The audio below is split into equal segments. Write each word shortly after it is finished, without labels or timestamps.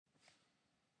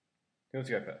Who wants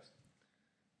to go first?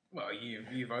 Well,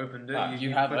 you've opened it.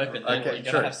 You have opened it. Okay, You're going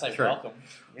true, to have to say true. welcome.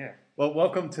 Yeah. Well,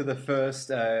 welcome to the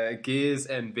first Gears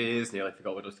and Beers. Nearly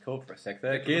forgot what it was called for a sec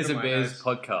there. Look Gears at and my Beers nose.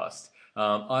 podcast.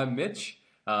 I'm Mitch.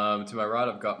 To my right,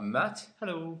 I've got Matt,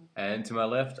 Hello. and to my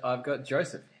left, I've got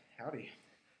Joseph. Howdy.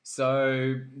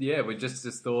 So yeah, we just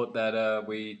thought that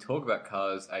we talk about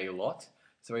cars a lot,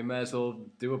 so we may as well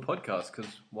do a podcast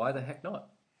because why the heck not?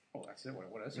 Oh, that's it. What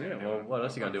else? Yeah, well, what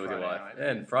else are you going to do with your life? Friday night?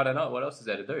 And Friday night, what else is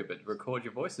there to do but record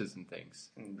your voices and things?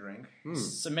 And drink.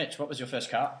 So, Mitch, what was your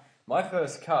first car? My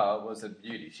first car was a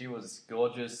beauty. She was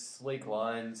gorgeous, sleek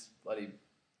lines, bloody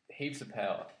heaps of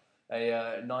power.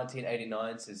 A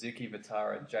 1989 Suzuki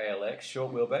Vitara JLX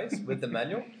short wheelbase with the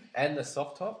manual and the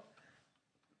soft top.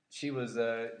 She was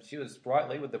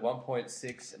sprightly with the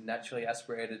 1.6 naturally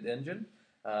aspirated engine,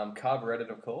 carbureted,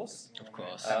 of course. Of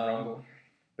course.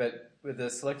 But with a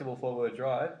selectable four-wheel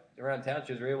drive, around town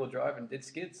she was rear-wheel drive and did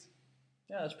skids.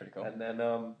 Yeah, that's pretty cool. And then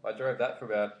I drove that for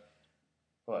about,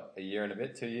 a year and a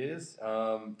bit, 2 years.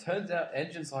 Turns out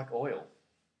engines like oil.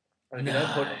 If you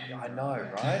don't put, I know,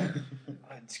 right?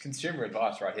 It's consumer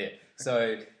advice right here.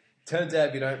 So, turns out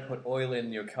if you don't put oil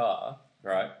in your car,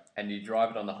 right, and you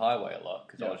drive it on the highway a lot,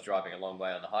 because I was driving a long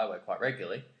way on the highway quite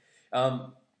regularly,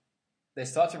 they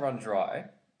start to run dry,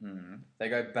 they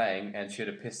go bang and shoot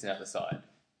a piston out the side.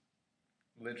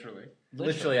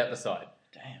 Literally out the side.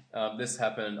 Damn. This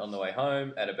happened on the way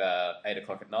home at about 8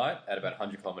 o'clock at night at about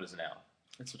 100 kilometres an hour.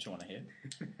 That's what you want to hear.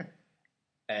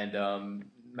 And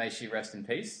may she rest in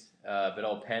peace. But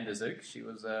old Panda Zook, she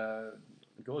was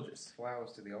gorgeous.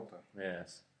 Flowers to the altar.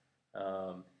 Yes.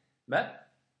 Matt?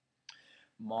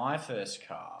 My first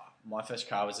car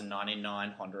was a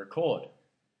 99 Honda Accord.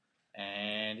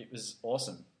 And it was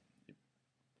awesome.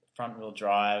 Front wheel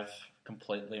drive,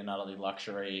 completely and utterly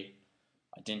luxury.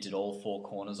 I dented all four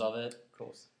corners of it. Of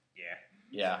course. Yeah.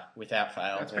 Yeah, without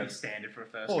fail. That's pretty standard for a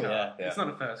first Oh, car. yeah. It's not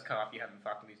a first car if you haven't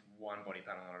fucked at least one body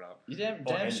panel on it up. You damn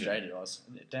engine. straight it was.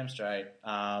 Damn straight.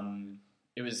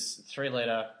 It was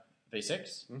 3-litre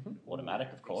V6,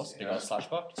 automatic, of course, big old slush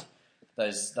box.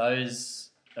 Those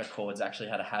Accords actually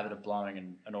had a habit of blowing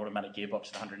an automatic gearbox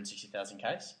at 160,000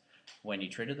 Ks when you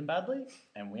treated them badly,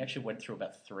 and we actually went through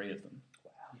about 3 of them.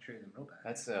 You treated them real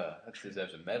bad. That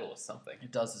deserves a medal or something.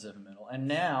 It does deserve a medal. And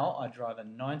now I drive a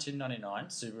 1999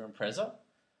 Subaru Impreza.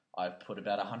 I've put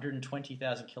about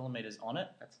 120,000 kilometres on it.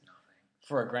 That's nothing.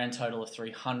 For a grand total of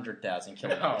 300,000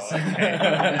 kilometres. Oh,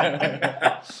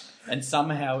 okay. And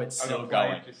somehow it's still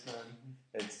going.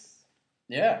 It's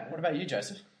Yeah. What about you,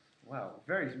 Joseph? Well,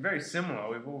 very, very similar.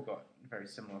 We've all got very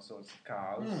similar sorts of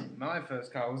cars. My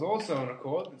first car was also an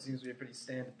Accord. It seems to be a pretty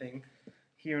standard thing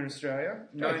here in Australia.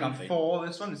 Very comfy. 94,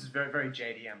 this one. This is very, very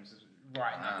JDM. This is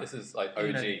right now. this is like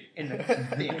OG. In the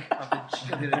thick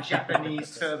of the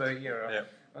Japanese turbo era. Yep.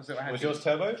 So I had Was to- yours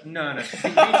turbo? No,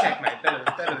 VTEC, mate. Better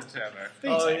than turbo.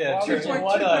 Oh, yeah, Why true. would you-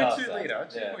 Why did I ask 2.2 that? litre.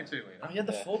 Yeah. 2.2 litre. Oh, you had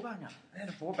the Yeah. 4-banger. I had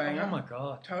a 4-banger. Oh, my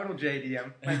God. Total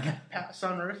JDM.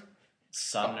 Sunroof.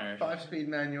 Sunroof. 5-speed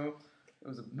manual. It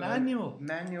was a Manual?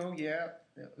 Manual, yeah.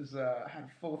 It was had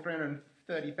a full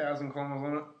 330,000 kilometers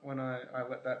on it when I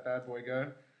let that bad boy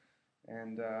go.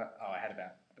 And I had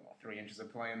about 3 inches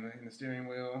of play in the steering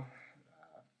wheel.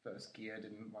 First gear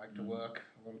didn't like to work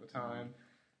a lot of the time.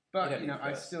 But, You don't need I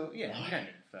first. still, you don't need it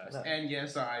first. No. And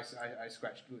yes, I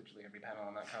scratched literally every panel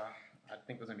on that car. I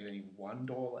think there's only one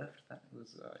door left. That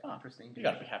was interesting. You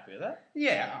got to be happy with that.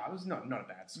 Yeah, it was not a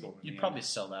bad score. in You'd the probably end.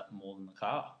 sell that more than the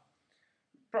car.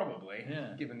 Probably,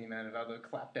 Yeah. given the amount of other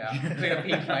clapped out,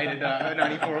 pink-plated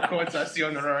 94 Accords I see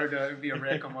on the road. It would be a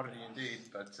rare commodity indeed.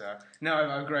 But no,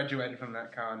 I've graduated from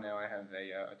that car. Now I have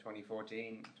a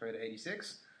 2014 Toyota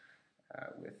 86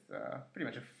 with pretty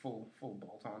much a full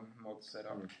bolt-on mod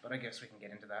setup. But I guess we can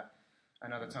get into that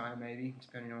another time, maybe,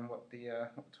 depending on what the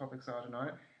topics are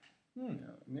tonight.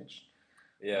 Mitch?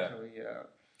 Yeah. Shall we,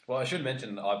 Well, I should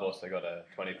mention that I've also got a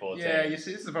 2014. yeah, you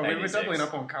see, this is the problem. We're 86. doubling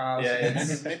up on cars. Yeah,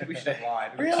 it's- Maybe we should have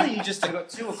lied. Really? You just We've got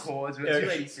 2 Accords, we've got 2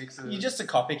 86s. You're just a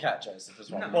copycat, Joseph, as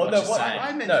well. No, Well, What no, you're what- saying.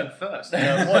 I mentioned No. first.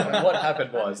 What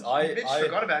happened was Mitch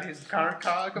forgot about his current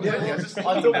car completely. Yeah, I was just I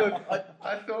thinking thought about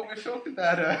I thought we talked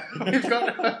about we've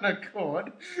got an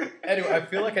Accord. Anyway, I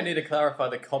feel like I need to clarify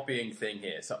the copying thing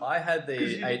here. So I had Because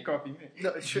the you didn't copy me.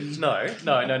 no.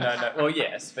 Well,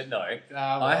 yes, but no.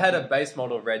 I had a base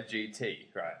model red GT,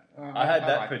 right? I had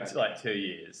that for like 2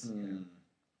 years.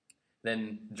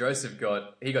 Then Joseph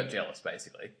got jealous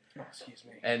basically, Oh, excuse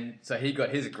me. and so he got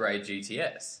his grey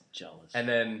GTS, Jealous. and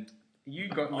then You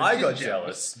got. I got legit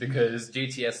jealous because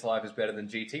GTS Live is better than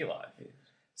GT Live,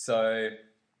 so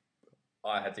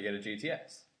I had to get a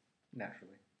GTS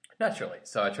naturally. naturally.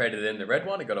 So I traded in the red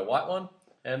one, I got a white one,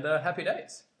 and happy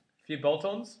days. few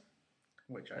bolt-ons.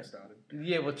 Which I started.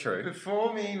 Yeah, well, true.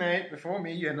 Before me, mate. Before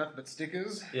me, you had nothing but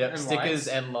stickers. Yeah, and stickers lights.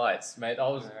 and lights, mate. I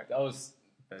was. Those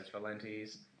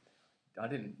Valentes. I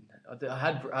didn't. I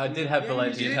did have Yeah,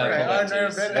 Valenti's. you did, Had right? I know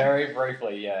Valenti's better. very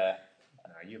briefly. Yeah,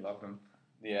 No, you love them.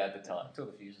 yeah, at the time. Until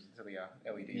the fuses, until the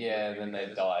LEDs. Yeah, then they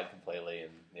died completely,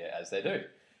 and yeah, as they do.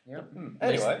 Yep.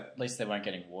 Anyway, At least they weren't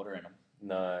getting water in them.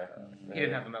 no. You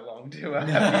didn't have them that long to have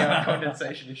the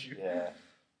condensation issue. Yeah,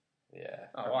 yeah.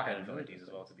 Oh, I had Valentes as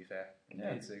well, to be fair.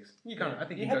 Yeah. 86. You can't, I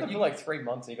think You you had got, them you, for like 3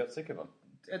 months, and you got sick of them.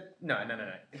 No.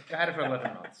 I had it for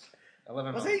 11 months.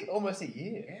 11 Was months. he almost a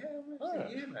year? Yeah, almost Oh.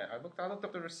 a year, mate. I looked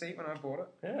up the receipt when I bought it.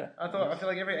 Yeah. I feel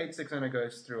like every 86 owner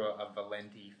goes through a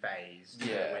Valenti phase, you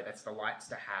know, Yeah. where that's the lights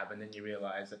to have, and then you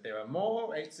realise that there are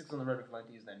more 86 on the road with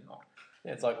Valentis than not.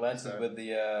 Yeah, it's like Lancers So- with the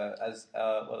Azteca?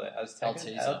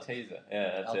 Alteza.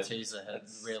 Yeah, that's it. Alteza had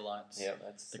That's- rear lights. Yeah,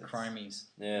 that's The it's- chromies.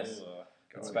 Yes, Ugh,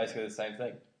 it's God. basically the same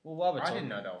thing. Well, while we're I talking, didn't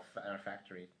know they were a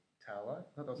factory tail light.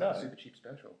 I thought that was No. like a super cheap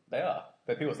special. They are,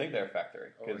 but people think they're a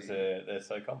factory because Oh, yeah. they're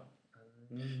so common.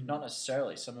 not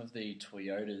necessarily. Some of the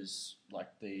Toyotas, like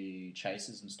the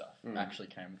Chasers and stuff, actually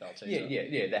came with Alteza.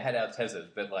 Yeah. They had Altezas,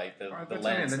 but like the But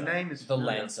Lancer, the name is The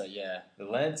familiar. Lancer, yeah. the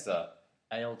Lancer,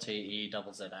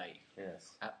 ALTEZZA.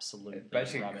 yes, Absolutely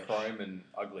basically rubbish. chrome and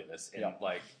ugliness in Yeah.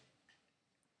 like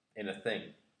in a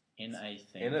thing. In a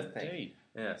thing. In a thing. Indeed.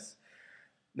 Yes.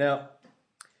 Now,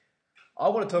 I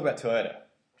want to talk about Toyota.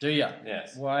 Do ya?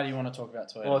 Yes. Why do you want to talk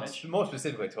about Toyota? Well, Mitch? it's more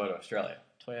specifically Toyota Australia.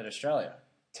 Toyota Australia.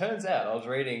 Turns out, I was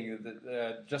reading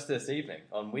just this evening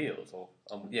on Wheels,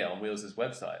 on Wheels'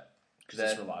 website. Because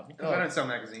it's reliable. Because I don't sell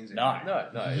magazines No. anymore.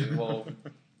 No. Well,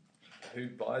 who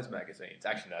buys magazines?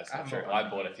 Actually, no, it's not I true. bought I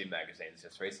one. bought a few magazines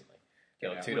just recently. They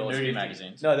were Yeah, $2.50. nudie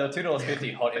magazines. No, they were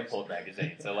 $2.50 hot import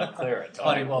magazines. So like clearance.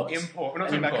 Hot I bought- imports. Import. We're not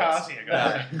talking about cars here,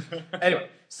 guys. Anyway,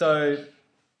 so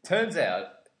turns out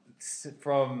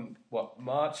from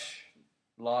March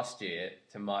last year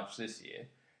to March this year,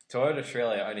 Toyota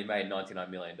Australia only made $99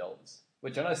 million,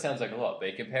 which I know sounds like a lot, but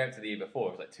you compare it to the year before,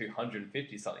 it was like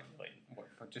 250 something million. What,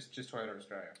 for just Toyota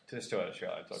Australia. Just Toyota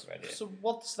Australia, I'm talking about here. So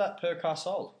what's that per car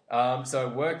sold? So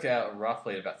it worked out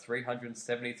roughly at about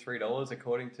 $373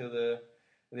 according to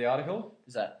the article.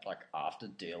 Is that like after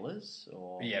dealers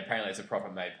or? But yeah, apparently it's a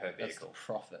profit made per That's the vehicle.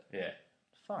 profit. Yeah,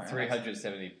 Fine.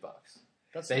 $370.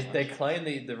 That's They not they much.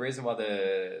 claim the reason why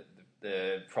the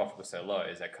profit was so low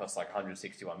is that it cost like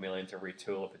 $161 million to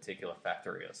retool a particular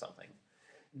factory or something.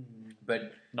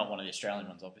 But Not one of the Australian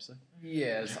ones, obviously.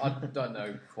 yes, I don't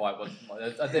know quite what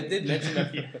they did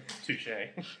mention. Touche.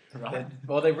 Right.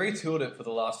 They retooled it for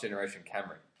the last generation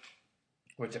Camry,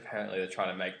 which apparently they're trying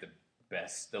to make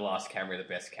the last Camry the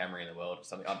best Camry in the world or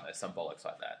something. I don't know, some bollocks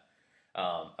like that.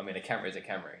 I mean, a Camry is a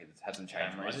Camry. It hasn't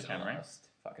changed Camry much is a in the Camry. last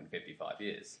fucking 55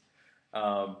 years.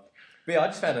 But yeah, I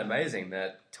just found it amazing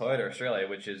that Toyota Australia,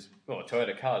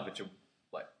 Toyota cars, which are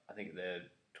like, I think they're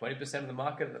 20% of the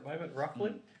market at the moment,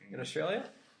 roughly, in Australia,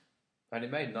 only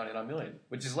made 99 million,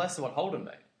 which is less than what Holden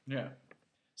made. Yeah.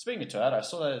 Speaking of Toyota, I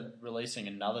saw they're releasing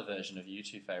another version of your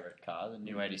two favourite car, the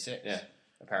new 86. Yeah,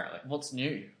 apparently. What's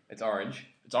new? It's orange.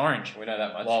 It's orange. We know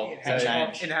that much. Well, It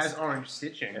has orange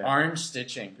stitching. Yeah. Orange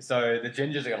stitching. So the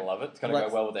gingers are going to love it. It's going to go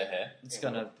Let's- well with their hair. It's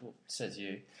gonna. Well, says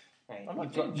you. Hey, I'm not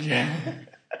you've got- ginger.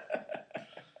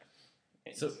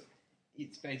 It's,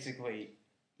 it's basically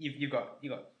you've got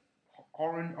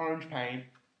orange paint,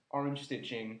 orange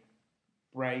stitching,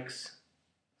 brakes,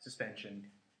 suspension,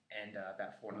 and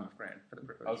about $4.5 grand for the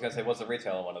Privilege. I was going to say, what's the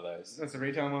retail on one of those? That's the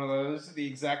retail on one of those. The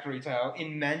exact retail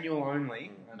in manual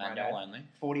only. Manual only.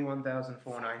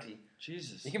 41,490.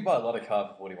 Jesus. You can buy a lot of car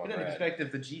for 41 Put that in grand.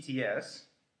 perspective, the GTS,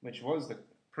 which was the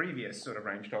previous sort of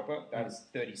range topper, that's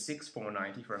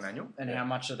 36,490 for a manual. And how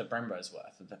much are the Brembos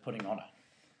worth that they're putting on it?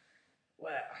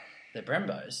 Well, They're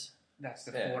Brembos. that's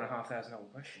the Yeah.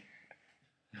 $4,500 question.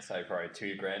 So probably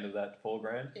 2 grand of that 4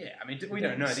 grand. Yeah, I mean, we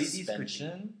don't know. These could be,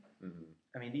 Suspension.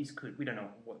 we don't know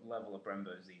what level of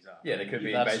Brembos these are. Yeah, they could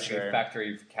be That's basically true.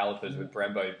 factory calipers with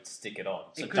Brembo stick it on.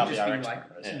 It So could just be WRX like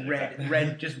Brembos.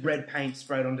 red, just red paint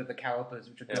sprayed onto the calipers,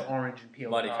 which would go Yeah. orange and peel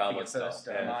Mighty off Carbon your first,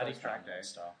 style. Yeah. Mighty first track day.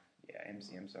 style. Yeah,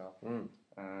 MCM style.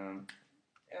 Mm.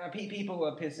 People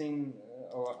are pissing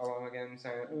along again,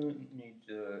 saying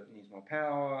it needs more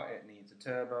power, it needs a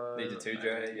turbo, Needs a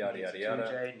 2J, it yada, needs a yada,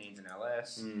 2J, it needs an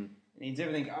LS, Mm. it needs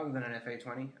everything other than an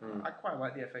FA20. Mm. I quite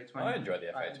like the FA20. I enjoy the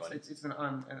FA20. It's an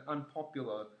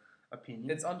unpopular opinion.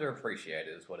 It's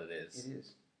underappreciated is what it is. It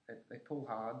is. They pull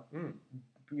hard. Mm.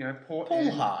 You know, port Pull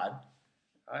end- hard.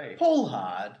 Hey, Pull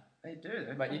hard. They do.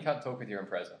 They mate, you can't talk with your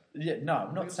Impreza. Yeah, no,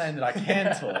 I'm not saying that I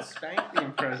can talk. Spank the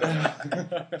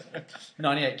Impreza.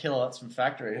 98 kilowatts from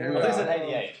factory. Well, this is an Wow.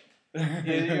 88.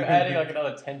 You're adding like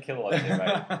another 10 kilowatts here,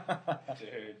 mate.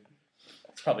 Dude.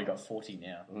 It's probably got 40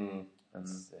 now.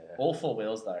 That's, yeah. All four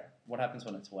wheels though. What happens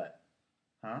when it's wet?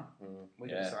 Huh? We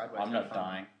go Yeah, sideways. I'm have not fun.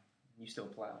 dying. You still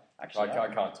plough. Actually, I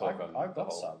can't talk on I the got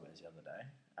whole- sideways the other day,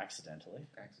 accidentally.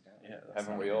 Accidentally. Yeah, that's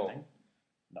Haven't not we a good all? thing.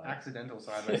 No. Accidental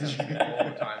sideways happen all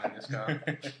the time in this car.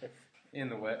 In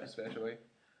the wet, especially.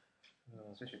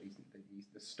 Especially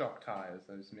the stock tyres,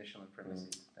 those Michelin premises.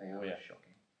 They are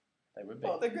shocking. They would be.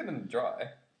 Well, they're good in the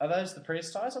dry. Are those the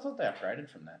Prius tyres? I thought they upgraded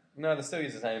from that. No, they still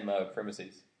use the same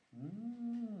premises.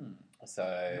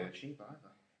 So Not cheap either.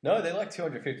 no, they're like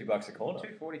 $250 a corner.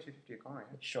 240, 250 a corner.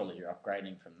 Yeah. Surely you're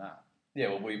upgrading from that. Yeah,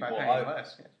 well, By paying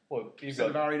less. Yeah. well, you've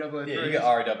Instead got of RE003s. yeah, you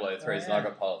got RE003s and I yeah.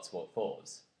 got Pilot Sport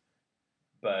 4s.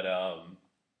 But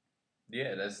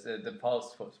yeah, there's the Pilot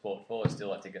Sport 4s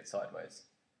still have to get sideways.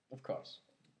 Of course.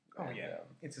 Oh And, yeah,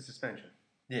 it's a suspension.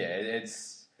 yeah,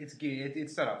 it's It's geared.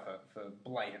 It's set up for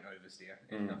blatant oversteer,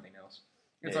 if nothing else.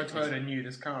 It's Yeah, like Toyota knew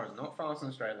this car is not fast in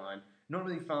a straight line, not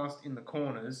really fast in the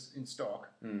corners in stock.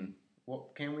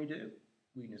 What can we do?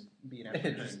 We can just be an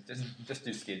absolute just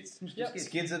do skids. Just do skids.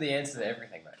 Skids are the answer to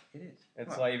everything, mate. It is. It's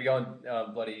Well, like if you go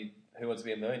on bloody Who Wants to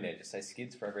Be a Millionaire, just say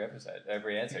skids for every episode,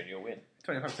 every answer, and you'll win.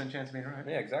 25% chance of being right.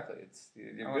 Yeah, exactly.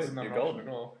 You're Unless good. I'm You're not golden.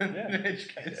 at all. Yeah. In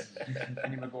which case,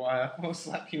 Andy Maguire will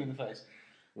slap you in the face.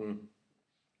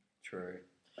 True.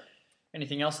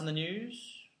 Anything else in the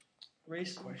news?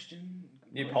 Reese? Question.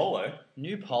 New Polo.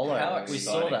 New Polo. How We exciting.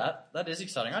 saw that. That is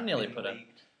exciting. I nearly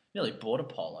bought a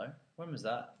Polo. When was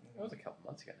that? That was a couple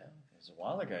months ago now. It was a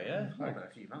while ago, yeah. Oh, but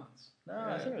a few months. No,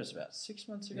 Yeah. I think it was about 6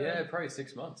 months ago. Yeah, probably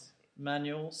 6 months.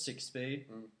 Manual, 6-speed,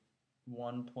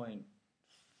 1.4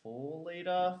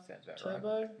 litre Sounds about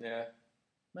turbo, right. Yeah.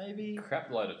 maybe.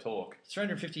 Crap load of torque.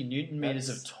 350 newton meters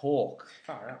That's- of torque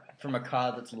Far out. from a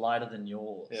car that's lighter than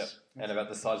yours. Yeah. And about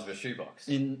the size of a shoebox.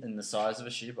 In the size of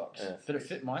a shoebox. Yeah. But it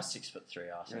fit my 6'3"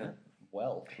 ass in Yeah. it.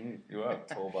 Well, You are a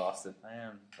tall bastard. I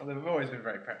am Well, they've always been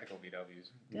very practical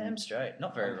VWs. damn straight.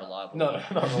 Not very reliable. No,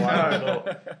 not reliable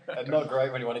at all. And not great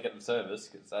when you want to get them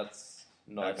serviced, because that's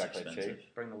not That's exactly expensive.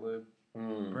 cheap. Bring the lube.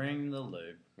 Bring the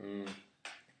lube.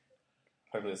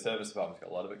 Hopefully the service department's got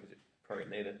a lot of it, because you probably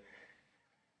need it.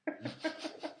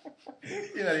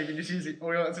 You know, you can just use the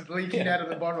oil that's leaking out of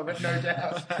the bottle of it, no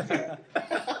doubt.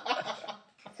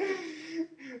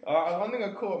 One thing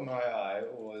that caught my eye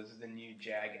was the new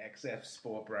Jag XF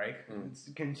Sport Brake.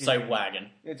 It's Say wagon.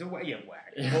 It's a wagon.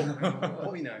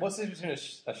 Well, you know. What's the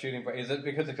difference between a shooting brake? Is it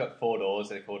because it's got 4 doors,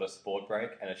 they're called a sport brake,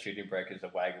 and a shooting brake is a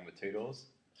wagon with 2 doors?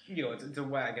 You know, it's a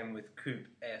wagon with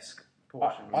coupe-esque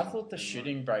portion. I thought the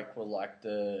shooting brake were like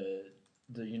the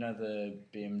you know the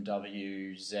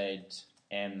BMW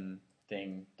ZM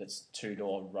thing that's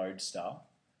 2-door roadster,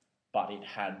 but it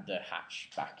had the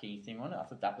hatchbacky thing on it. I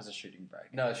thought that was a shooting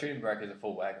brake. No, a shooting brake is a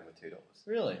full wagon with 2 doors.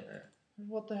 Really? Yeah.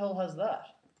 What the hell has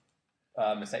that?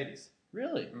 Mercedes.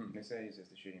 Really? Mercedes is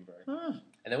the shooting brake. Huh.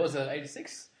 And there was an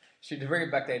 86. To bring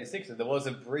it back to 86, there was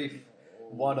a brief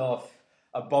one-off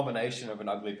abomination of an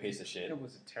ugly piece of shit. It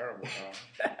was a terrible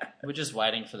car. We're just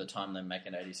waiting for the time they make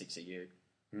an 86 EU,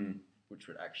 which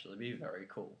would actually be very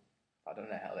cool. I don't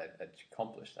know how they'd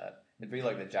accomplish that. It'd be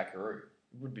like the Jackaroo.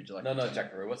 It would be like No, not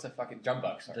Jackaroo. What's the fucking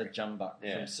Jumbuck? Sorry. the Jumbuck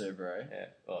Yeah. from Subaru. Yeah,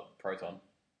 well, Proton.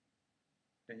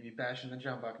 Don't you be bashing the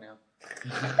Jumbuck now?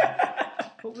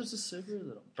 What was the Subaru?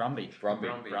 That Brumby.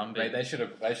 Brumby. Mate, they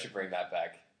should bring that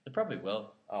back. They probably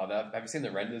will. Oh, have you seen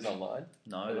the renders online?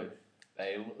 No.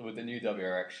 They with the new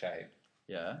WRX shape.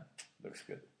 Yeah. Looks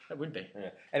good. That would be. Yeah.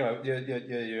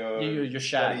 Anyway, Your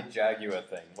shag. bloody Jaguar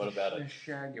thing. What about The it?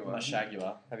 Jaguar. My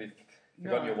Shaguar. Have you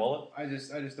forgotten your wallet? I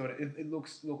just thought it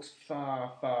looks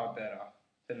far better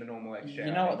than the normal X Jag.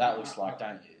 You know what that looks like,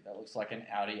 don't you? That looks like an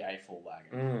Audi A4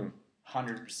 wagon.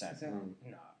 100%. Is that, no.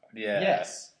 Yeah.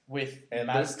 Yes. With And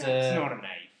It's Mazda. not an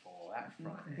A4. That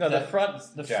front. No, the front's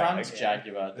The Jag. front's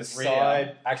Jaguar. The rear,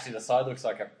 side, actually, the side looks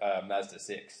like a Mazda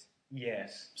 6.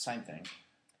 Yes. Same thing.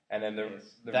 And then the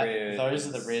That, rear. those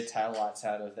are is- the rear taillights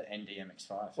out of the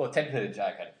NDMX5. Well, technically the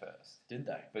Jag had it first. Did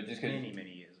they? But just because.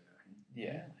 Many years ago.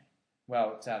 Yeah.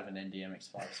 Well, it's out of an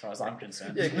NDMX5 as far as I'm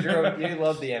concerned. Yeah, because you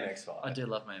love the MX-5. I do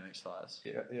love my MX-5s.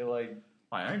 You're like.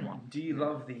 I own one. Do you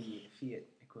love the Fiat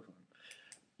equivalent?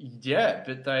 Yeah,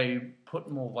 but they put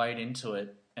more weight into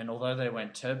it, and although they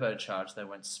went turbocharged, they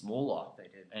went smaller They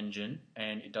did. engine,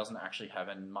 and it doesn't actually have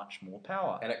much more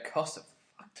power. And it costs a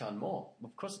fuck ton more.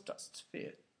 Of course it does. It's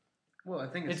Fiat. Well, I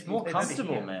think It's more over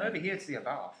comfortable, here. man. Over here, it's the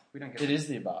Abarth. We don't get It is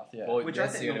the Abarth, yeah. Well, Which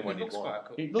that's I the think only one it you'd looks want. quite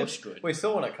cool. It looks good. We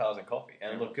saw one at Cars and Coffee,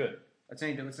 and it looked good. It's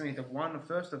only the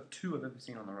first of 2 I've ever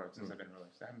seen on the road since they've been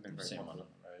released. They haven't been I've very seen one popular.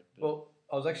 on the road. but- Well,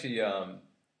 I was actually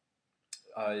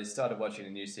I started watching a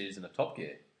new season of Top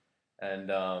Gear, and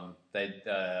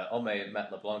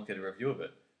Matt LeBlanc did a review of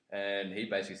it, and he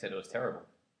basically said it was terrible.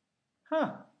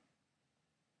 Huh.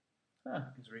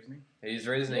 His reasoning? His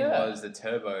reasoning was the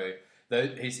turbo.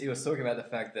 He was talking about the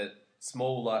fact that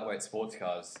small, lightweight sports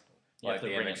cars, like the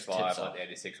MX-5, like the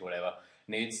 86 or whatever,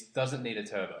 doesn't need a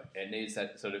turbo. It needs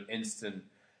that sort of instant,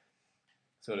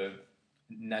 sort of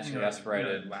naturally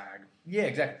aspirated lag. Yeah,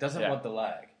 exactly. Doesn't want the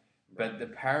lag. But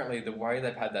apparently, the way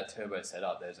they've had that turbo set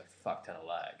up, there's a fuck ton of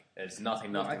lag. There's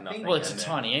nothing. Well, it's a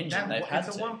tiny engine.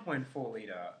 It's a 1.4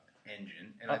 litre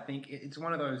engine, and I think it's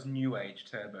one of those new age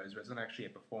turbos where it's not actually a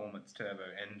performance turbo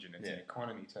engine; it's an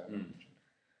economy turbo engine,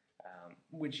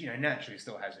 which naturally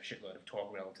still has a shitload of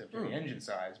torque relative to the engine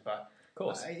size, but of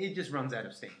course it just runs out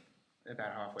of steam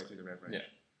about halfway through the rev range. Yeah.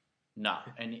 No,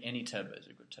 any turbo is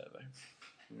a good turbo.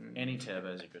 Any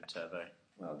turbo is a good turbo.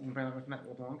 Well, you can bring that with Matt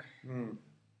LeBlanc.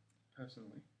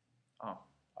 Personally. Oh,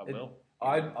 I will.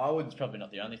 I would. It's probably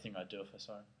not the only thing I'd do if I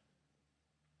saw him.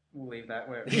 We'll leave that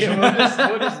where.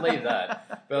 We'll just leave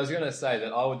that. But I was going to say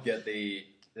that I would get the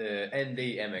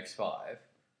ND MX-5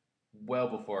 well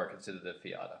before I consider the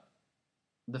Fiata.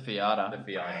 The Fiata.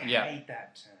 I hate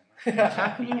that term.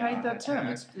 How can you hate that term?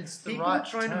 It's the People right are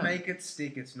trying term. to make it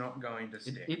stick. It's not going to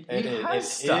stick. It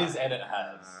has stuck. It is, and it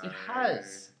has. It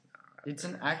has. It's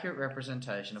an accurate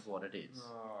representation of what it is.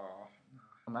 Oh.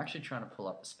 I'm actually trying to pull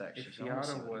up the specs. If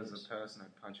Fiata was a person,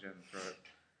 I'd punch it in the throat.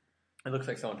 It looks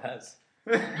like someone has.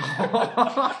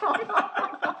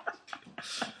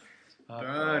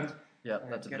 Burn. Yep,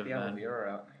 that's a bit of a burn. Get the aloe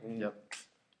out. Yep.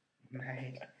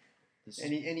 Mate.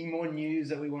 Any more news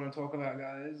that we want to talk about,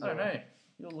 guys? I don't know.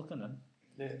 You're looking in.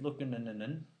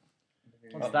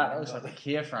 What's that? That looks like a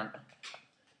Kia front.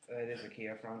 It is a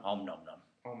Kia front. Nom nom nom.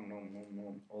 I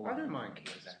don't mind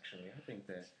Kias actually. I think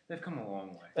they've come a long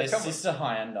way. Their sister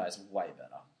Hyundai is way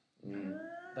better.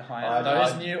 The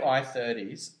those new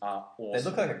i30s are awesome. They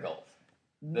look like a Golf.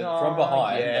 From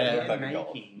behind, they look like a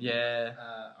Golf. Yeah.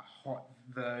 A hot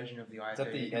version of the i30. Is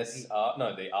that the SR?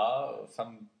 No, the R or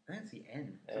some. I think it's the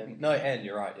N. N.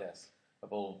 You're right. Yes,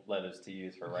 of all letters to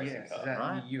use for a racing car.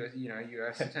 Right?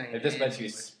 US saying They've just basically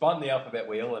spun the alphabet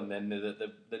wheel, and then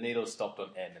the needle stopped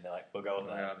on N, and they're like, "We'll go with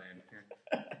that."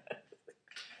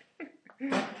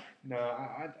 No,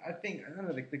 I think I don't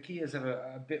know. The Kias have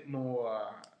a bit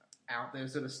more out there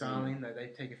sort of styling. They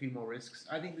take a few more risks.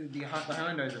 I think the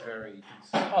Hyundais are very.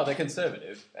 They're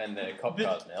conservative, and they're cop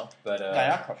cars now. But they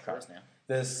are cop cars now.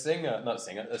 The Stinger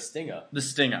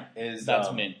is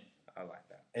that's mint. I like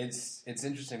that. It's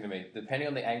interesting to me. Depending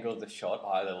on the angle of the shot,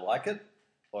 I either like it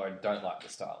or I don't like the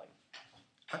styling.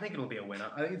 I think it'll be a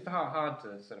winner. I think it's hard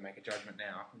to sort of make a judgment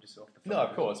now. I'm just off the phone. No,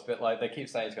 of course, but like they keep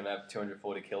saying it's going to have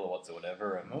 240 kilowatts or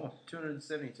whatever. And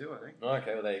 272, I think.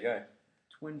 Okay, well there you go.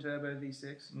 Twin turbo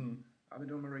V6. I've been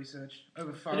doing my research.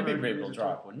 Over 5 It'd be rear-wheel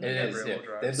drive, wouldn't it? It is, rear-wheel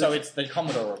drive. So it's the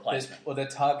Commodore replacement. Well, they're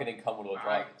targeting Commodore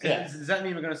drivers. Yeah. Does that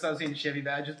mean we're going to start seeing Chevy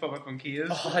badges pop up on Kias?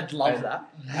 Oh, I'd love that.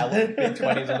 Big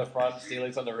 20s on the front,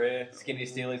 Steelies on the rear, skinny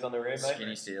Steelies on the rear, mate.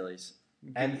 Skinny Steelies.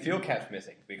 And fuel cap's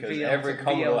missing, because VL every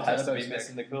Commodore has to be turbo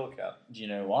missing the fuel cap. Do you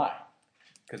know why?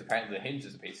 Because apparently the hinge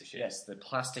is a piece of shit. Yes, the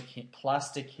plastic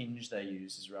hinge they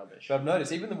use is rubbish. But I've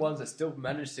noticed, even the ones that still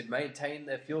manage to maintain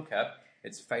their fuel cap,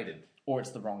 it's faded. Or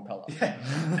it's the wrong colour.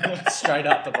 Straight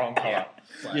up the wrong colour.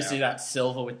 Yeah. You see that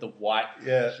silver with the white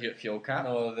fuel cap?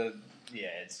 No,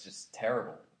 it's just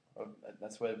terrible.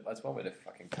 That's one way to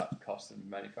fucking cut costs in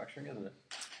manufacturing, isn't it?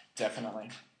 Definitely.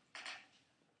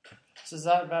 So does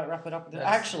that about wrap it up?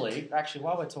 Actually,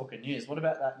 while we're talking news, what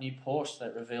about that new Porsche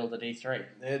that revealed at E3?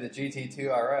 Yeah, the GT2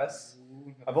 RS.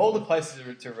 Of all the places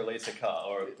to release a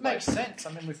car, It makes sense.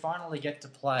 I mean, we finally get to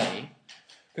play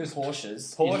because Porsche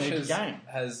in the game.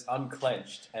 has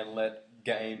unclenched and let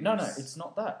games. No, it's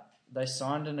not that. They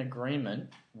signed an agreement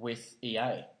with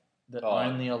EA that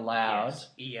only allowed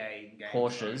EA games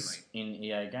Porsches in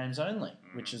EA games only,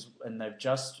 and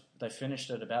they finished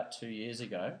it about 2 years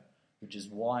ago, which is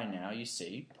why now you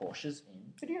see Porsches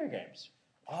in video games.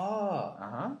 But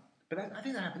I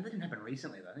think that didn't happen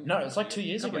recently, though. I think No, it's like 2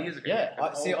 years ago. Years ago. Yeah.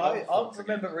 I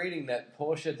remember reading that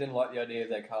Porsche didn't like the idea of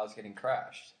their cars getting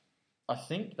crashed. I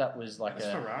think that was like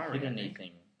That's Ferrari, hidden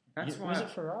thing. That's why. Was it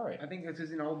Ferrari? I think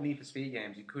because in old Need for Speed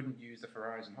games, you couldn't use the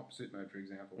Ferraris in hot pursuit mode, for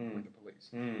example, with the police,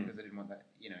 because they didn't want that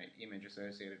image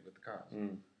associated with the cars.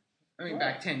 I mean,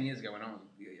 back 10 years ago when I was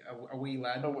a wee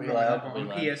lad, on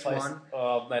PS1.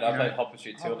 Oh, mate, I played Hot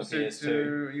Pursuit 2 on the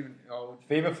PS2. Even old.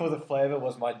 Fever for the Flavor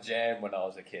was my jam when I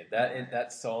was a kid.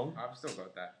 That song. I've still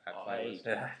got that playlist.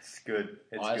 Yeah, it's good.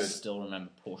 I still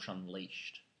remember Porsche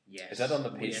Unleashed. Yes. Is that on the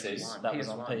PC? PS1. That was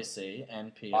on PC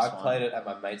and PS1. I played it at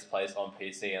my mate's place on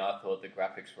PC, and I thought the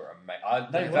graphics were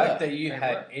amazing. They The were. fact that you They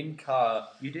had were. in-car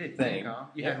You did. thing. You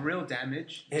Yeah. had real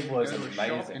damage. It You was go to a shop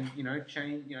amazing. and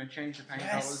change the paint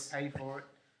Yes. colors, pay for it.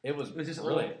 It was It was just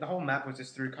brilliant. the whole map was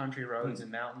just through country roads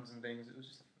and mountains and things. It was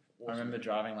just. I Awesome. remember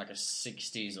driving like a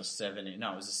 60s or 70s.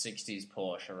 No, it was a 60s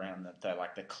Porsche around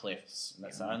the cliffs. And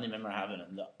that's the only memory I have of it.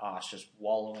 And the arse just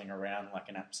wallowing around like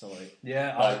an absolute.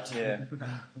 Yeah, yeah.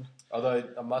 Although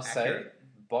I must Accurate. say,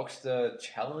 Boxster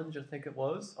Challenge, I think it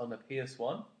was on the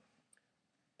PS1.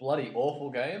 Bloody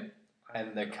awful game,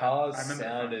 and the cars I remember the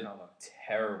front sounded colour.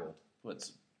 terrible.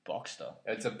 What's Boxster?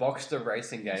 It's a Boxster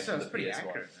racing game So for it's the pretty PS1.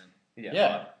 accurate then.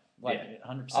 Yeah. Like Yeah.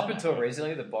 100%. Up until accurate.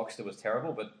 recently, the Boxster was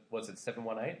terrible, but was it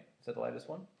 718? Is that the latest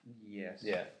one? Yes.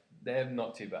 Yeah, they're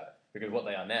not too bad because what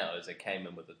they are now is they came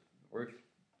in with a roof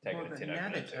taking Well, a tin now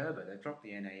opener they're too. turbo. They've dropped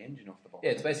the NA engine off the bottom.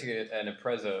 Yeah, it's basically an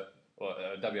Impreza or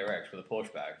a WRX with a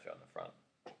Porsche badge on the front.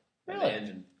 And Really? the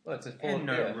engine. Well, it's a Ford. and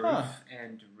no yeah. roof Huh.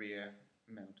 and rear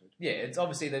mounted. Yeah, it's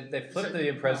obviously they flipped So-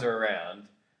 the Impreza around.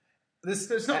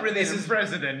 It's not really this an is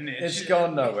president. it's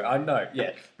gone nowhere. I know,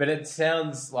 yeah, but it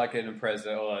sounds like an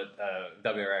Impreza or a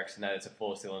WRX, and then it's a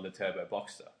 4-cylinder turbo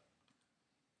Boxster.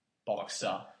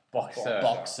 Boxer. Boxer.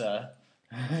 Boxer.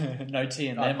 No T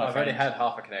in there, I've my already friend. had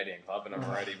half a Canadian club, and I'm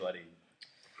already bloody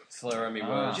slurring me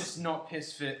words. Just not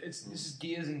piss fit. This is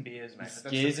gears and beers, mate. It's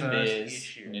That's gears the and first beers.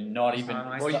 issue. And you're not even. Time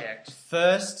I Well, checked.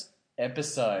 First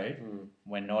episode, Mm.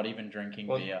 we're not even drinking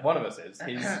Well, beer. one of us is.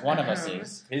 He's One of us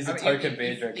is. he's the I mean, token if-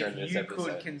 beer if- drinker if in this you episode.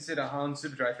 could consider Hans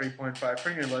Superdry 3.5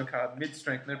 premium low carb mid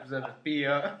strength no preservative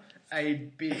beer a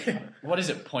beer. What is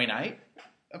it? 0.8?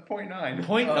 A 0.9.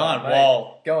 0.9. mate.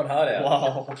 Whoa. Going hard out.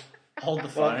 Whoa. Hold the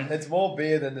Well, phone. it's more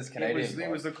beer than this It Canadian. was, it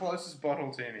club. was the closest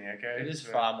bottle to me, okay? It is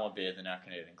So- far more beer than our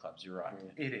Canadian clubs. You're right.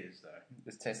 It is, though.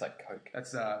 This tastes like Coke.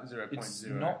 That's 0.0. It's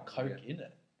not Coke in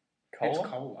it. Cola? It's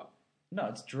cola. No,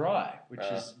 it's dry, which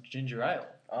is ginger ale.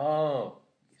 Oh,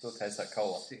 still tastes like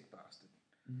cola. Sick bastard.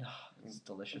 No, it's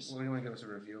delicious. Well, you want to give us a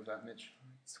review of that, Mitch?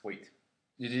 Sweet.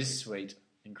 It is sweet,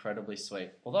 incredibly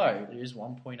sweet. Although there is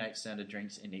 1.8 standard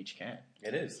drinks in each can,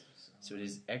 It is. so it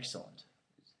is excellent.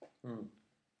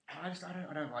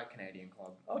 I don't like Canadian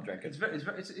Club. I'll drink it.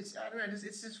 It's I don't know.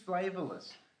 It's just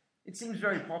flavorless. It seems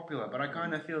very popular, but I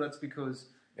kind of feel that's because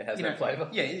It has you no know, flavour.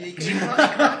 Yeah, it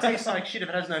can't taste like shit if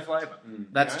it has no flavor.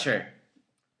 That's You know? true.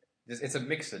 It's a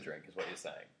mixer drink, is what you're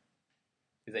saying.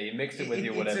 Is that you mix it with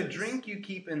your whatever. It's a drink you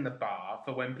keep in the bar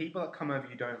for when people that come over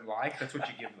you don't like. That's what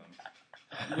you give them.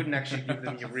 You wouldn't actually give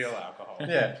them your real alcohol.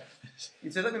 Yeah,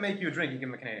 You'd say, "Let me make you a drink." You give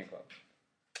them a Canadian Club.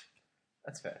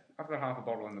 that's fair. I've got half a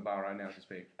bottle in the bar right now to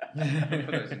speak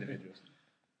for those individuals.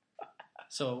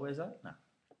 So where's that? No,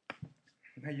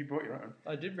 No, you brought your own.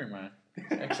 I did bring my own.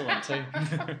 Excellent too.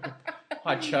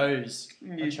 I chose to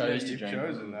You've drink.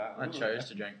 chosen that. I chose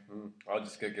to drink. I'll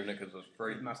just go giving it because it was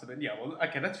free. It must have been. Yeah, well,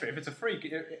 okay, that's fair. If it's a free,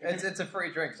 It's a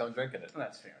free drink, so I'm drinking it.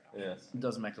 that's fair enough. Yes. It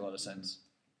does make a lot of sense.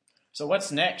 So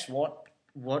what's next? What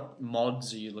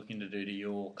mods are you looking to do to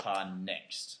your car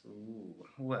next? Ooh,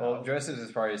 Well, dresses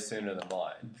is probably sooner than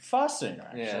mine. Far sooner,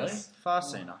 actually. Yes. Far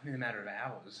sooner. in a matter of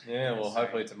hours. Yeah, well, So,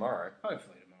 hopefully tomorrow.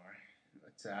 hopefully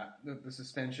tomorrow. But the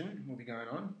suspension will be going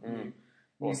on.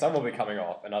 Well, some will be coming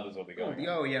off, and others will be The going.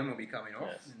 OEM will be coming off,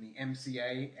 Yes. and the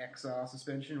MCA XR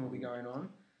suspension will be going on.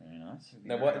 Very nice.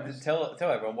 Now,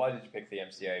 tell everyone, why did you pick the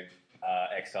MCA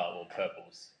XR or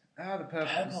purples? The purples.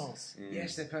 Purples.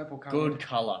 Yes, they're purple colour. Good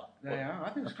colour. They are. I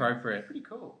think it's Appropriate. pretty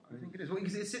cool. I think it is. Well,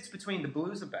 because it sits between the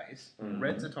blues are base,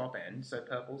 reds are top end, so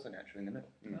purples are naturally in the middle.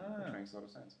 Which makes a lot of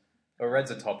sense. Well,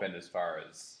 red's a top end as far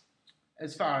as.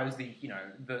 As far as the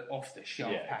the off the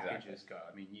shelf Yeah, packages go,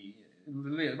 I mean,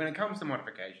 when it comes to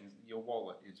modifications, your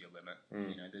wallet is your limit.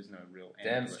 There's no real. end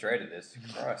Damn to it. straight it is.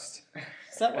 Christ.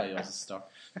 Is that why yours is stock?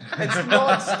 It's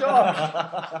not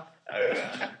stock!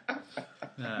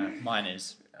 No, mine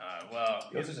is. Well,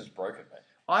 Yours is just broken, mate.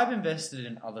 I've invested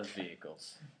in other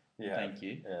vehicles. Yeah. Thank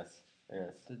you. Yes.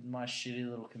 Yes. My shitty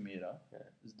little commuter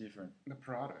is different. the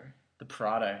Prado. The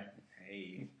Prado.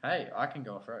 Hey, Hey, I can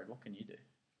go off road. What can you do?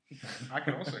 I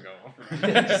can also go off.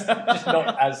 just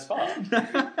not as far.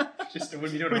 Just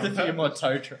when you do it With on a few purpose. more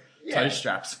toe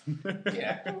straps.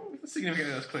 Yeah,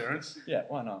 significantly less clearance. Yeah,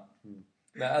 why not?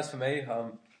 Now, as for me,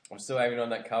 I'm still aiming on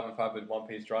that carbon fibre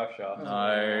one-piece drive shaft.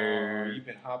 No. You've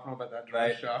been harping on about that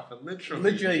drive Mate, shaft for literally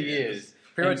Literally years.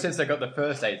 Pretty much since I got the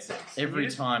first 8.6. Every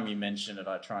time you mention it,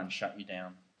 I try and shut you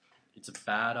down. It's a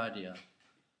bad idea.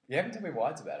 You haven't told me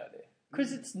why it's a bad idea.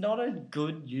 Because it's not a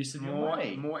good use of your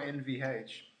money. More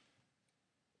NVH.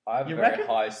 I have You a very reckon?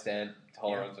 high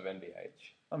tolerance of NVH.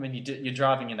 I mean, you're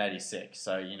driving an 86,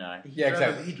 so, Yeah, He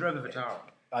exactly. drove a Vitara.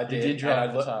 I did. did drive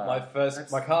and the tire.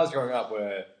 My cars growing up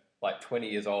were like 20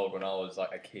 years old when I was like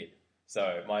a kid.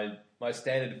 So my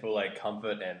standard for like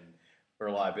comfort and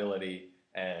reliability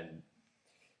and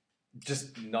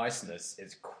just niceness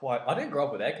is quite. I didn't grow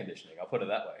up with air conditioning. I'll put it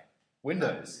that way.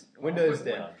 Windows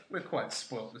down. We're quite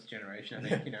spoilt this generation.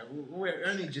 I think we're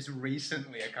only just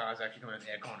recently a car's actually come out with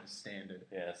aircon as standard.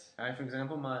 Yes. For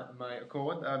example, my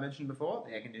Accord that I mentioned before,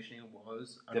 the air conditioning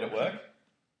was. Did it work?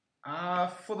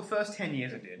 For the first 10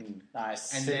 years it did.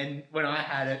 Nice. And then when I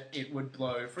had it, it would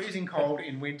blow freezing cold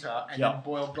in winter and Yep. then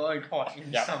boil blowing hot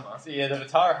in Yep. summer. So yeah, the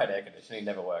Vitara had air conditioning,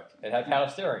 never worked. It had power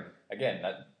steering. Again,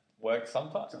 that worked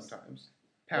sometimes. Sometimes.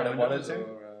 When Power it wanted windows to.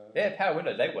 or, Yeah, power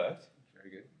windows, they worked. Very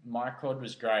good. My Accord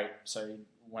was great. So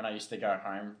when I used to go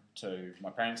home to my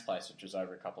parents' place, which was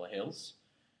over a couple of hills,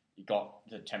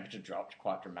 the temperature dropped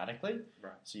quite dramatically.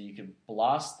 Right. So you could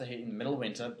blast the heat in the middle of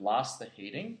winter, blast the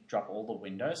heating, drop all the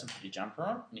windows and put your jumper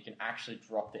on, and you can actually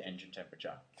drop the engine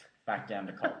temperature back down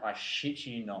to cold. I shit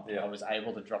you not. Yeah. I was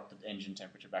able to drop the engine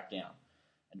temperature back down.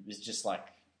 And it was just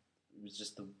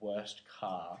the worst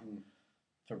car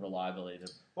for reliability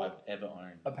that I've ever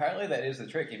owned. Apparently, that is the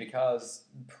trick. If your car's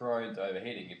prone to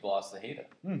overheating, you blast the heater,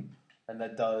 and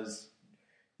that does.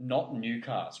 Not new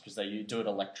cars, because they do it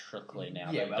electrically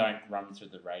now. Yeah, they well- don't run through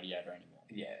the radiator anymore.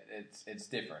 Yeah, it's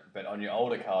different. But on your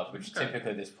older cars, which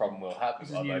typically this problem will happen This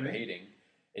is of new. overheating,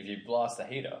 if you blast the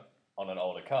heater on an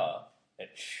older car,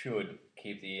 it should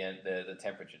keep the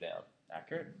temperature down.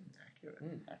 Accurate.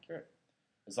 Accurate. Accurate.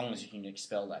 As long as you can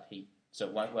expel that heat. So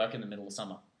it won't work in the middle of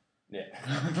summer. Yeah,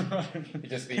 It's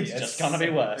just be- just going to be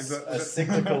worse. a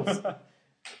cyclical.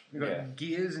 We've got Yeah.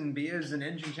 gears and beers and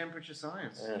engine temperature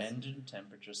science. Yeah. Engine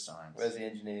temperature science. Where's the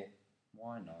engineer?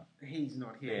 Why not? He's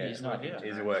not here. Yeah, he's not here.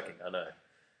 He's working. I know.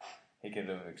 He could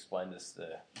have explained this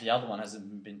there. The other one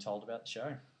hasn't been told about the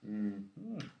show.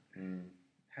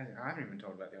 I haven't even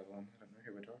told about the other one. I don't know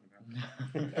who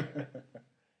we're talking about.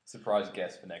 Surprise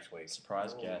guest for next week.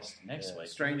 Surprise guest next week.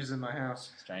 Strangers in my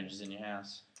house. Strangers in your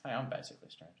house. Hey, I'm basically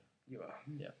a stranger. You are.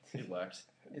 Yeah, it works.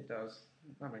 It does.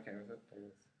 I'm okay with it.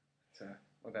 So,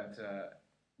 what about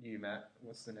you, Matt?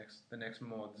 What's the next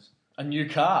mods? A new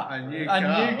car. A new car.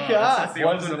 Wow, that's the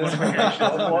What's ultimate this-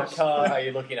 modification. what car are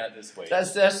you looking at this week?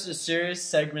 That's a serious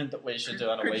segment that we should do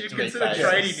on a Could you week-to-week consider basis.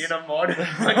 trading in a mod on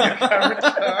your current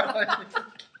car?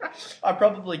 I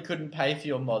probably couldn't pay for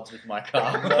your mods with my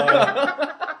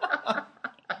car.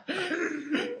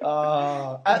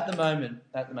 At the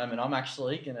moment, I'm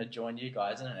actually going to join you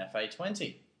guys in an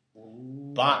FA20.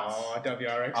 But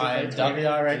WRX. I am You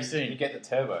WRXing. get the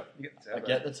turbo. You get the I turbo.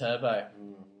 get the turbo,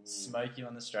 smoke you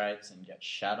on the straights, and get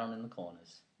shat on in the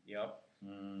corners. Yep.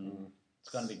 It's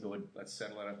going to be good. Let's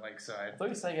settle it at Lakeside. I thought you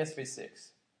were saying SV6.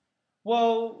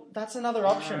 Well, that's another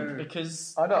option No.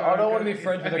 because I don't want to be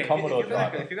friends with a Commodore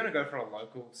driver. If you're going to go for a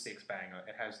local six banger,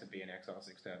 it has to be an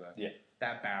XR6 turbo. Yeah.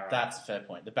 That Barra. that's a fair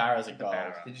point. The Barras are gold.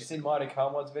 Barra. Did you see Mighty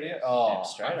Car Mod's video? Damn Oh,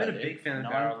 straight I've been I a did. big fan of No,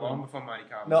 Barra I'm long cool. before Mighty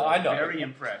Car. No, I know. Very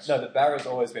impressed. no, the Barra's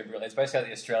always been brilliant. It's basically like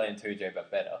the Australian 2J,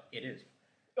 but better. It is.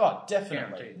 Oh, definitely.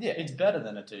 Guaranteed. Yeah. It's better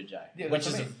than a 2J, Yeah, which that's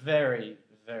is what I a mean. very,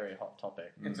 very hot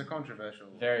topic. It's a controversial.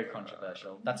 Very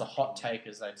controversial. That's a hot take,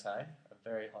 as they say. A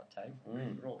very hot take.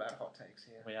 We're all about hot takes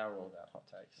here. We are all about hot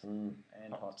takes. And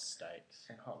hot steaks.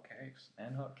 And hot cakes.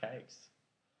 And hot cakes.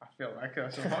 I feel like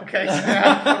some hot cakes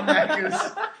now from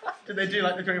Macca's. Do they do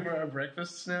like the 24-hour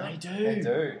breakfasts now? They do. They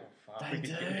do. Oh, fuck. They We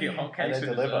could do. get hot And cakes they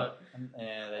for deliver. dessert.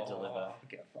 Yeah, they deliver. Oh,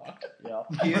 get fucked.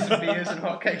 Yep. Beers and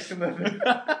hot cakes delivered.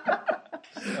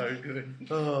 So good.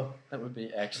 Oh, that would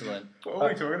be excellent. What were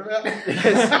we talking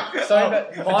about? So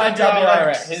my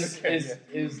WRX, WRX.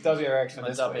 his WRX for My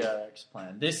this week. WRX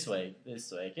plan this week.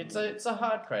 It's a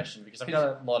hard question because I've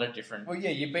got a lot of different. Well, yeah,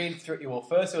 you've been through. Well,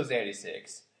 first it was the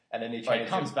 86, and then you Well, changed it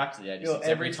comes it. back to the You 86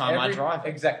 know, every time I drive it.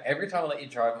 Exactly. Every time I let you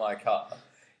drive my car,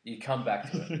 you come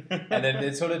back to it, and then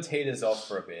it sort of teeters off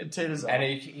for a bit. It teeters And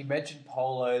off. you mentioned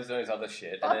polos and all this other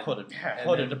shit. And I then, put and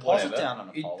a then deposit whatever. down on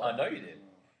a Polo. I know you did.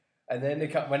 And then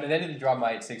when you drive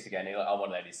my 86 again, you're like, I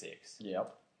want an 86.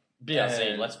 Yep.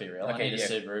 BRC, And- let's be real. okay, I need yeah. a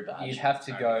Subaru badge. You'd have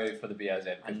to Okay. go for the BRZ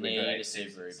I because we need got a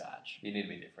 86s. Subaru badge. You need to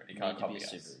be different. You I can't need to copy be a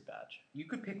us. Subaru badge. You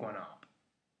could pick one up,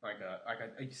 like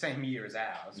a same year as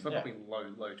ours, for Yeah. probably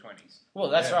low 20s. Well,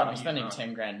 that's Yeah, right. but I'm you spending can't.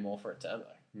 10 grand more for a turbo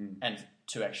and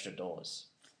 2 extra doors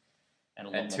and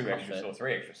a lot And more 2 extra comfort. or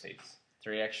 3 extra seats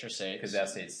 3 extra seats. because our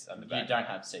seats on the You back. don't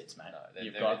have seats, mate. No,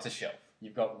 You've it's got a shelf.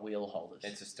 You've got wheel holders.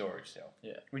 It's a storage cell.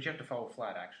 Which you have to fold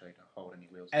flat, actually, to hold any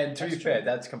wheels. And to be That's fair, true.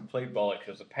 that's complete bollocks. It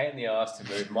was a pain in the ass to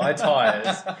move my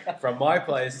tyres from my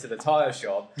place to the tyre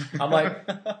shop. I'm like,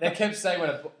 they kept saying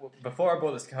before I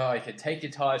bought this car, you could take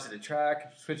your tyres to the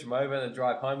track, switch them over, and then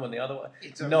drive home on the other one.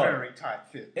 It's a No. very tight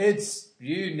fit.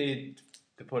 You need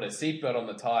to put a seatbelt on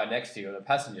the tyre next to you on the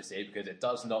passenger seat because it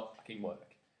does not fucking work.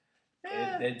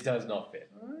 It does not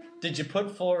fit. Did you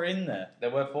put 4 in there? There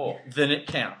were 4. Then it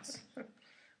counts.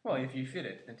 Well, if you fit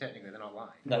it, then technically they're not lying.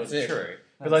 That's Well, it. it's true.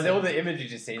 But That's like all it. the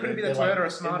images you see, Could it be they're that like Toyota are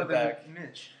in smarter the back. than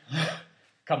Mitch?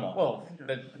 Come on. Well,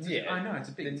 I know, it's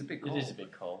a big call. It is a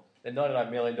big call. they're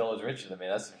 $99 million richer than me,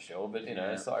 that's for sure. But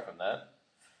aside from that,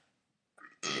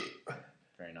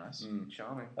 Very nice.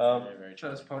 Charming. Very, very true.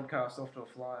 First podcast off to a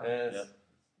flyer. yes. Yep.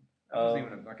 That wasn't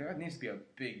even it needs to be a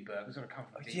big burp. It's got to come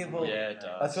from Yeah, people. well, Yeah, it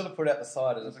I does. sort of put it out the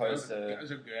side as It opposed to.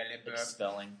 was a girly burp.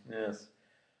 Expelling. Yes.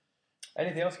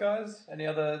 Anything else, guys? Any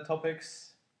other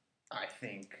topics? I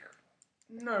think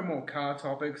no more car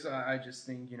topics. I just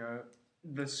think,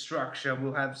 the structure,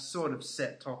 we'll have sort of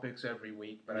set topics every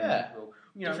week, but I Yeah. think we'll,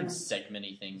 Different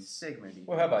segmenty things. segment each.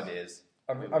 We'll have ideas.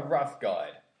 A rough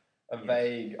guide. A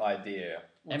vague idea.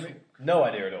 And we, No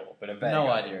idea at all, but a vague no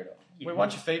idea at all. Yeah. We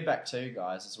want your feedback too,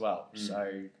 guys, as well.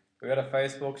 So We got a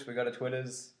Facebooks, we got a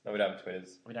Twitters. No, we don't have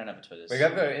Twitters. we don't have a Twitter. We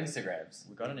got the Instagrams.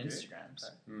 We've got an We do? Instagrams.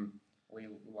 Okay. We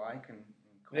like and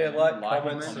Yeah, comment. like,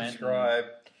 comment, comment, subscribe,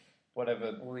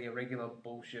 whatever. all the irregular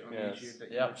bullshit on Yes. YouTube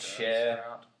that Yep. you Share.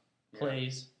 out. Yeah.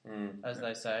 Please, as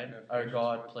they say. No, Oh please,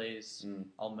 God, fine. please. Mm.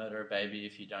 I'll murder a baby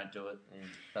if you don't do it.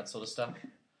 That sort of stuff.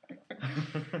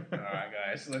 Alright,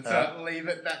 guys, let's leave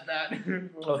it at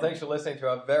that. Well, thanks for listening to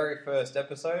our very first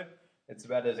episode. It's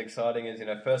about as exciting as,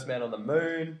 first man on the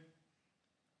moon,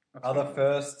 other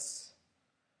firsts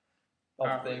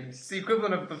of things. It's the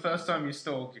equivalent of the first time you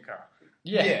stalled your car.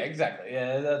 Yeah, exactly.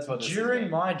 Yeah, that's what this During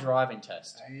is. my driving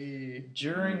test. Hey.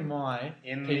 During my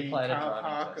In P the plated car driving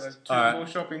park test. at Toowoomba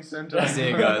Shopping Centre. See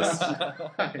you guys.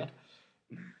 Right.